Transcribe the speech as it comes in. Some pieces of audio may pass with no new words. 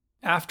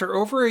After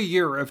over a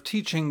year of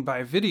teaching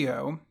by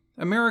video,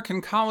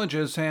 American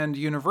colleges and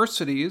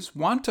universities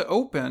want to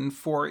open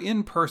for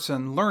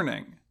in-person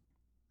learning.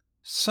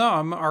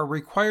 Some are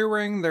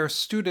requiring their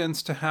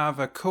students to have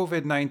a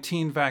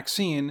COVID-19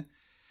 vaccine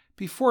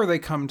before they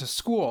come to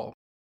school.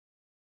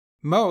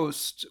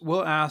 Most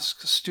will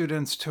ask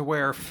students to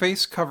wear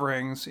face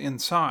coverings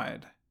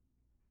inside.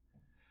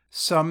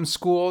 Some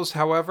schools,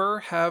 however,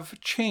 have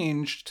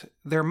changed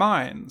their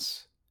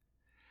minds.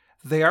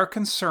 They are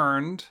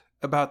concerned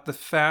about the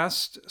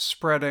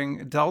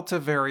fast-spreading Delta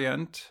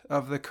variant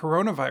of the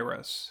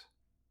coronavirus.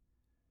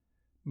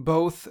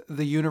 Both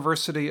the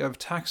University of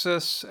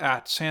Texas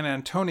at San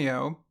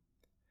Antonio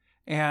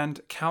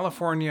and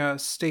California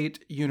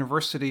State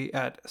University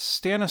at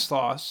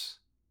Stanislaus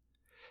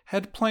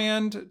had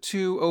planned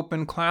to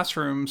open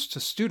classrooms to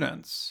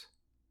students.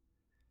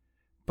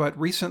 But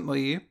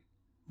recently,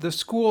 the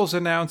schools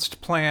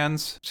announced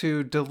plans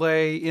to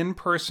delay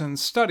in-person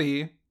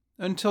study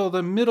until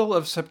the middle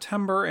of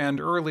September and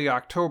early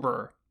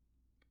October.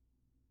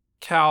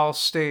 Cal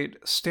State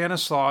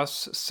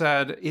Stanislaus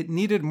said it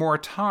needed more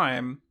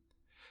time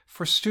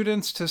for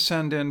students to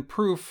send in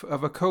proof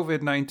of a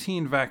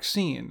COVID-19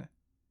 vaccine.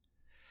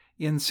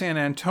 In San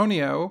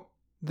Antonio,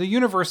 the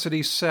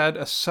university said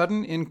a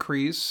sudden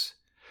increase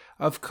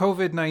of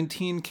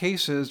COVID-19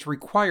 cases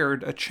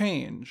required a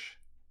change.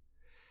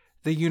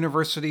 The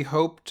university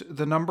hoped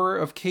the number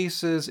of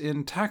cases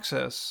in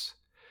Texas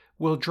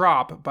will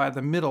drop by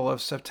the middle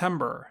of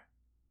September.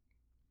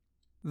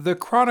 The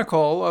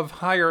Chronicle of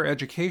Higher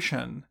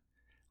Education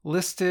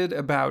listed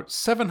about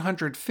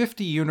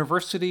 750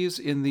 universities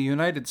in the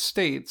United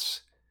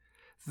States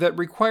that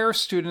require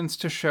students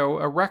to show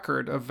a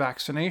record of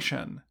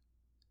vaccination.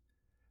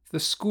 The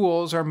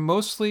schools are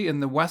mostly in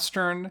the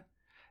western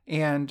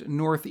and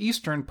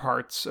northeastern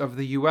parts of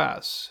the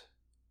U.S.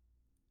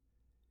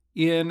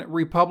 In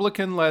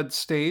Republican-led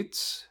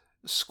states,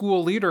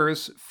 school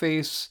leaders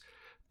face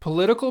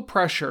political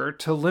pressure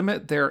to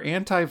limit their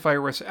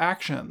antivirus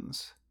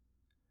actions.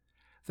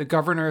 The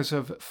governors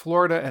of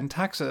Florida and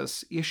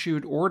Texas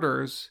issued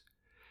orders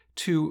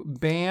to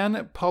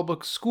ban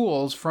public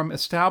schools from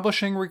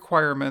establishing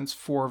requirements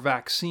for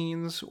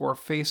vaccines or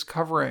face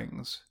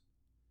coverings.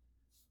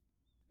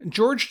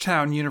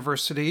 Georgetown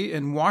University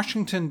in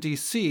Washington,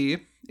 D.C.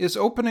 is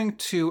opening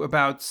to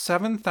about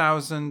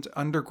 7,000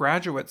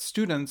 undergraduate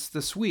students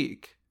this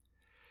week.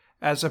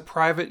 As a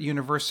private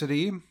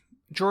university,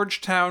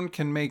 Georgetown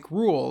can make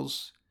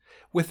rules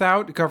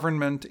without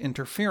government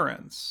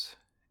interference.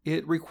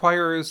 It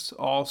requires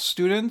all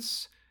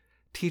students,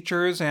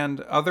 teachers, and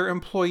other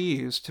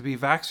employees to be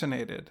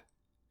vaccinated.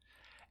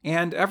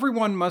 And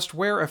everyone must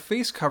wear a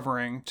face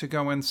covering to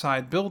go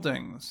inside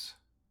buildings.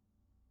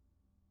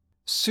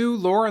 Sue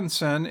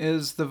Lawrenson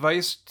is the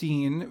Vice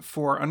Dean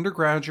for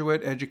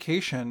Undergraduate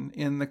Education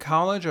in the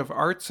College of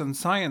Arts and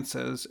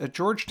Sciences at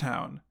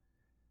Georgetown.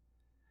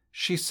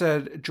 She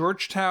said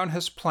Georgetown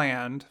has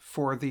planned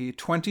for the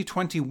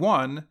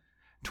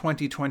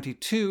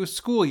 2021-2022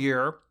 school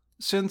year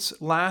since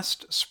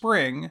last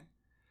spring,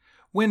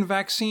 when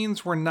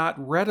vaccines were not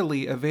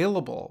readily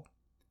available.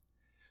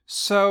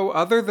 So,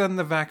 other than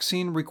the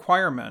vaccine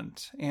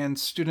requirement and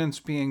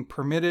students being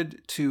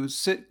permitted to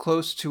sit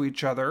close to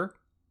each other,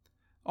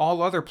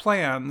 all other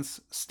plans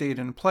stayed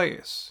in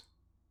place.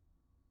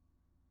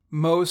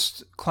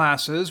 Most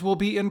classes will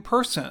be in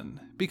person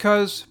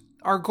because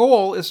our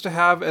goal is to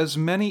have as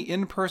many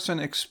in-person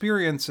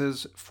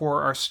experiences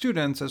for our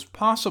students as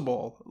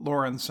possible,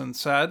 Lawrenson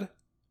said.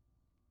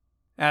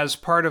 As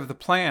part of the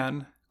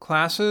plan,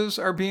 classes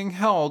are being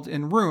held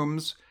in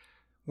rooms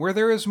where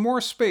there is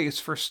more space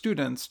for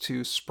students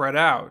to spread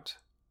out.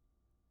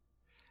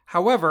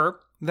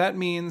 However, that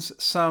means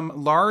some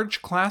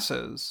large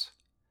classes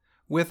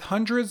with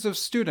hundreds of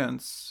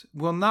students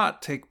will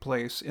not take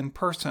place in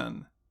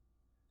person.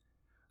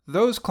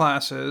 Those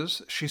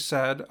classes, she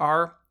said,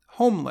 are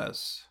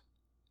homeless.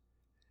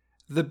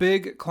 The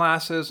big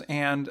classes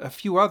and a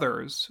few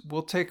others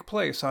will take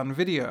place on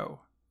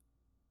video.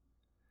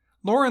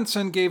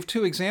 Lawrenson gave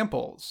two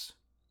examples.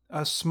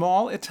 A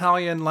small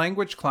Italian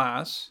language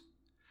class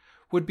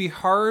would be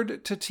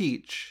hard to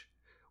teach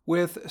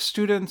with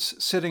students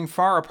sitting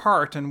far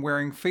apart and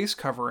wearing face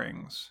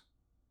coverings.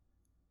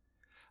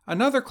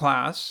 Another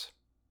class,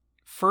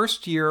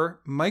 first-year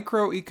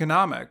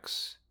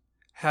microeconomics,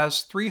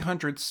 has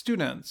 300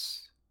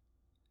 students.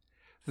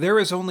 There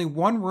is only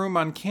one room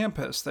on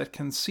campus that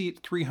can seat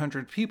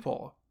 300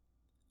 people,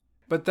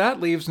 but that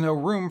leaves no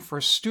room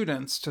for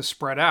students to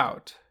spread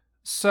out.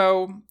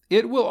 So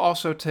it will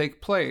also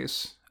take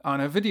place on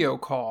a video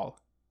call.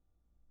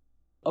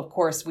 Of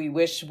course, we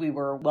wish we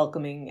were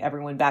welcoming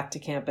everyone back to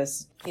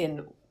campus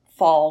in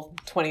fall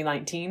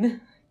 2019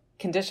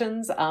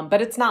 conditions,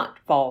 but it's not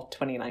fall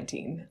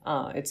 2019.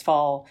 It's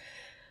fall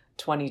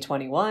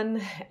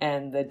 2021,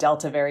 and the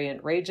Delta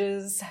variant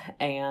rages,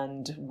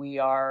 and we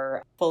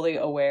are fully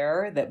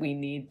aware that we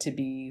need to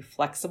be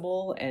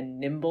flexible and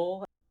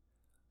nimble.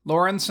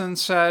 Lorenson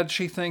said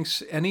she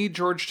thinks any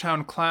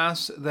Georgetown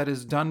class that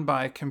is done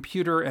by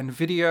computer and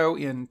video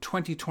in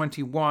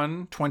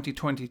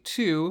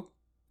 2021-2022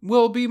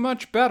 will be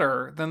much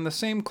better than the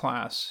same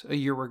class a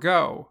year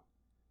ago.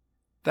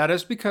 That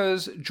is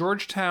because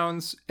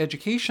Georgetown's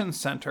Education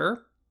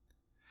Center,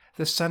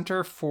 the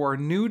Center for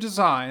New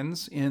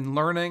Designs in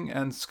Learning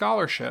and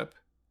Scholarship,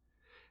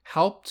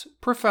 helped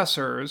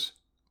professors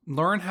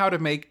learn how to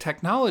make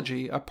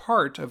technology a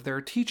part of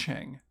their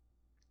teaching.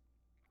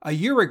 A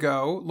year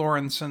ago,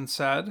 Lorenson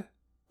said,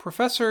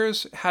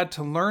 professors had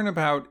to learn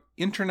about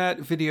internet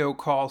video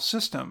call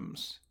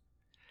systems.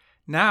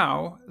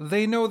 Now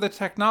they know the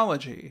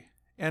technology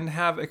and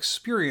have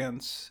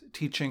experience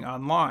teaching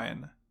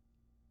online.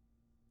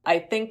 I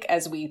think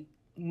as we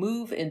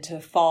move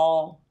into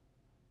fall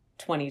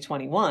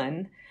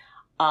 2021,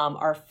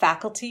 our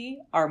faculty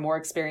are more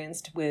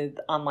experienced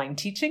with online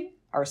teaching.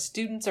 Our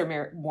students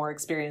are more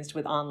experienced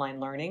with online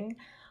learning.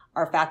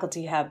 Our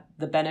faculty have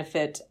the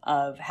benefit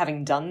of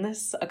having done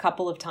this a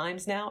couple of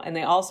times now, and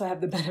they also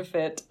have the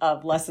benefit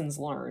of lessons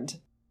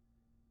learned.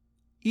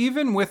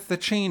 Even with the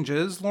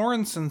changes,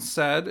 Lorenson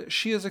said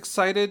she is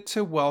excited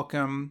to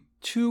welcome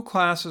 2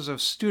 classes of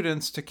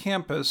students to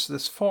campus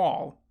this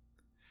fall.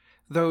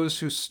 Those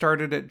who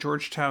started at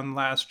Georgetown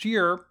last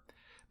year,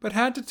 but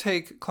had to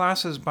take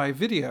classes by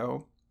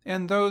video,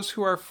 and those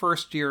who are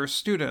first-year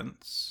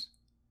students.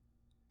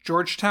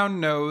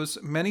 Georgetown knows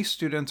many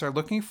students are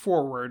looking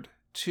forward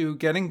to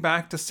getting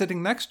back to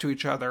sitting next to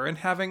each other and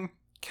having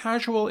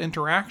casual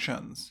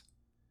interactions.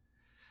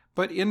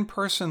 But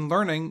in-person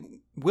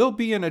learning will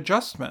be an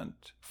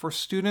adjustment for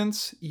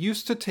students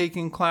used to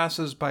taking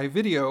classes by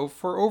video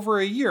for over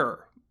a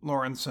year,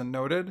 Lorenson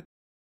noted.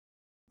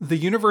 The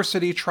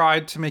university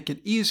tried to make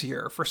it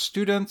easier for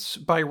students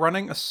by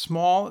running a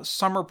small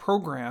summer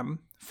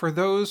program for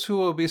those who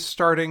will be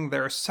starting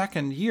their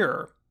second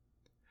year.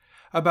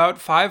 About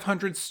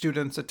 500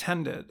 students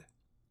attended.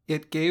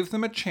 It gave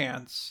them a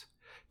chance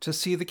to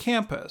see the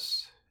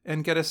campus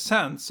and get a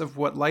sense of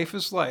what life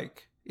is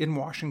like in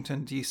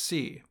Washington,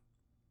 D.C.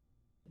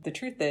 The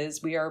truth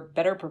is, we are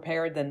better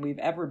prepared than we've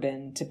ever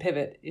been to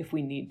pivot if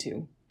we need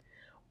to.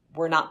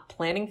 We're not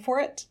planning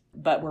for it,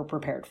 but we're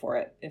prepared for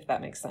it, if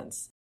that makes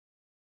sense.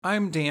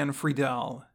 I'm Dan Friedel.